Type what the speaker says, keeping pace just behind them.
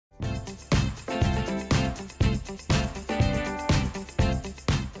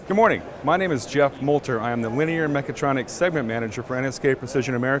Good morning. My name is Jeff Moulter. I am the Linear Mechatronics Segment Manager for NSK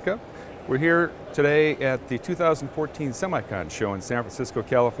Precision America. We're here today at the 2014 Semicon show in San Francisco,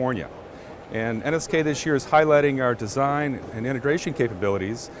 California. And NSK this year is highlighting our design and integration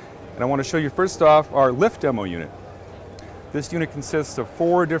capabilities. And I want to show you first off our lift demo unit. This unit consists of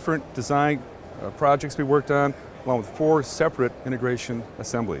 4 different design projects we worked on, along with 4 separate integration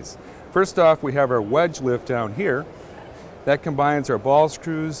assemblies. First off, we have our wedge lift down here. That combines our ball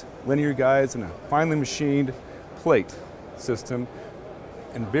screws, linear guides, and a finely machined plate system,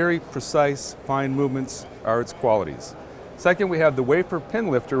 and very precise, fine movements are its qualities. Second, we have the wafer pin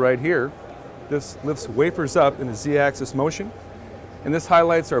lifter right here. This lifts wafers up in a Z-axis motion, and this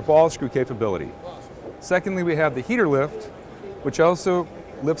highlights our ball screw capability. Secondly, we have the heater lift, which also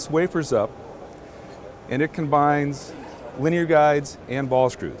lifts wafers up, and it combines linear guides and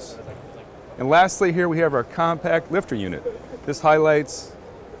ball screws. And lastly, here we have our compact lifter unit. This highlights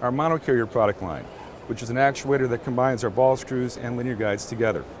our monocarrier product line, which is an actuator that combines our ball screws and linear guides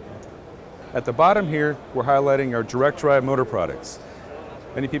together. At the bottom here, we're highlighting our direct drive motor products.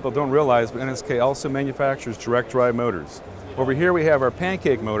 Many people don't realize, but NSK also manufactures direct drive motors. Over here we have our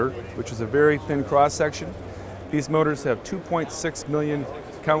pancake motor, which is a very thin cross section. These motors have 2.6 million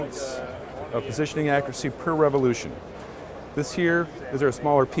counts of positioning accuracy per revolution. This here is our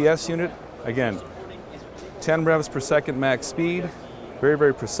smaller PS unit. Again, 10 revs per second max speed, very,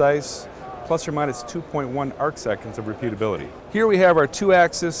 very precise, plus or minus 2.1 arc seconds of repeatability. Here we have our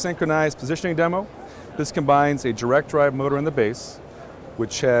 2-axis synchronized positioning demo. This combines a direct drive motor in the base,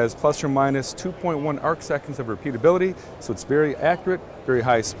 which has plus or minus 2.1 arc seconds of repeatability, so it's very accurate, very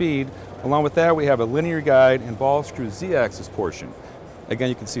high speed. Along with that, we have a linear guide and ball screw Z-axis portion. Again,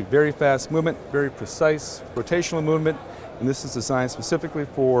 you can see very fast movement, very precise rotational movement, and this is designed specifically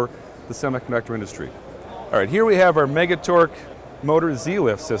for the semiconductor industry. All right, here we have our Megatorque motor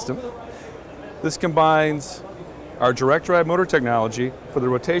Z-lift system. This combines our direct drive motor technology for the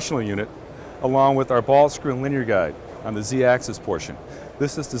rotational unit, along with our ball screw and linear guide on the Z-axis portion.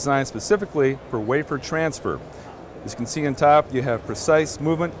 This is designed specifically for wafer transfer. As you can see on top, you have precise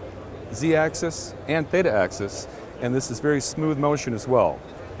movement, Z-axis and theta axis, and this is very smooth motion as well.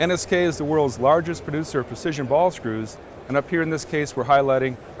 NSK is the world's largest producer of precision ball screws, and up here in this case we're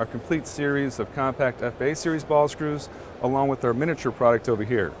highlighting our complete series of compact FA series ball screws along with our miniature product over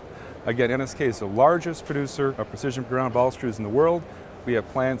here. Again, NSK is the largest producer of precision ground ball screws in the world. We have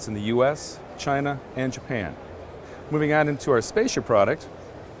plants in the US, China, and Japan. Moving on into our Spacia product.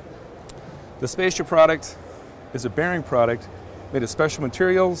 The Spacia product is a bearing product made of special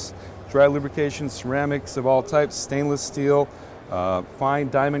materials, dry lubrication, ceramics of all types, stainless steel, fine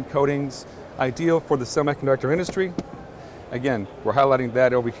diamond coatings, ideal for the semiconductor industry. Again, we're highlighting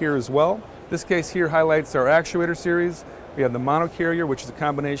that over here as well. This case here highlights our actuator series. We have the monocarrier, which is a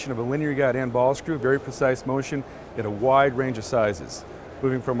combination of a linear guide and ball screw, very precise motion at a wide range of sizes.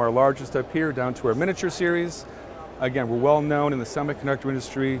 Moving from our largest up here down to our miniature series. Again, we're well known in the semiconductor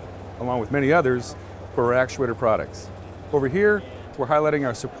industry, along with many others, for our actuator products. Over here, we're highlighting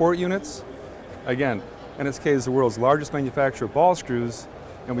our support units. Again, NSK is the world's largest manufacturer of ball screws,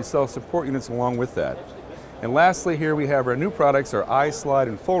 and we sell support units along with that. And lastly, here we have our new products, our I-Slide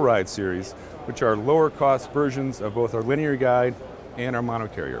and Full Ride series, which are lower cost versions of both our linear guide and our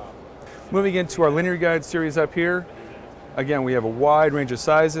monocarrier. Moving into our linear guide series up here, again, we have a wide range of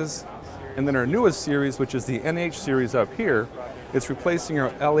sizes. And then our newest series, which is the NH series up here, it's replacing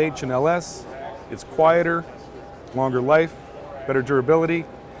our LH and LS. It's quieter, longer life, better durability,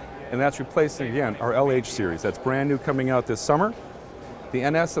 and that's replacing, again, our LH series. That's brand new coming out this summer. The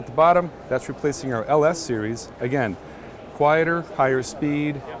NS at the bottom, that's replacing our LS series. Again, quieter, higher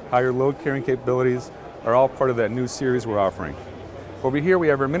speed, higher load carrying capabilities are all part of that new series we're offering. Over here we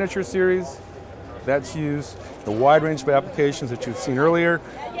have our miniature series. That's used in a wide range of applications that you've seen earlier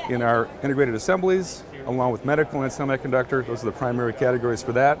in our integrated assemblies, along with medical and semiconductor. Those are the primary categories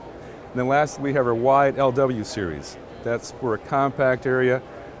for that. And then lastly, we have our wide LW series. That's for a compact area.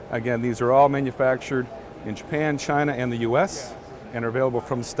 Again, these are all manufactured in Japan, China, and the US, and are available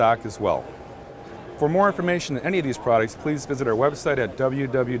from stock as well. For more information on any of these products, please visit our website at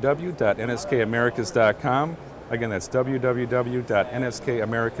www.nskamericas.com. Again, that's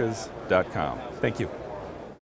www.nskamericas.com. Thank you.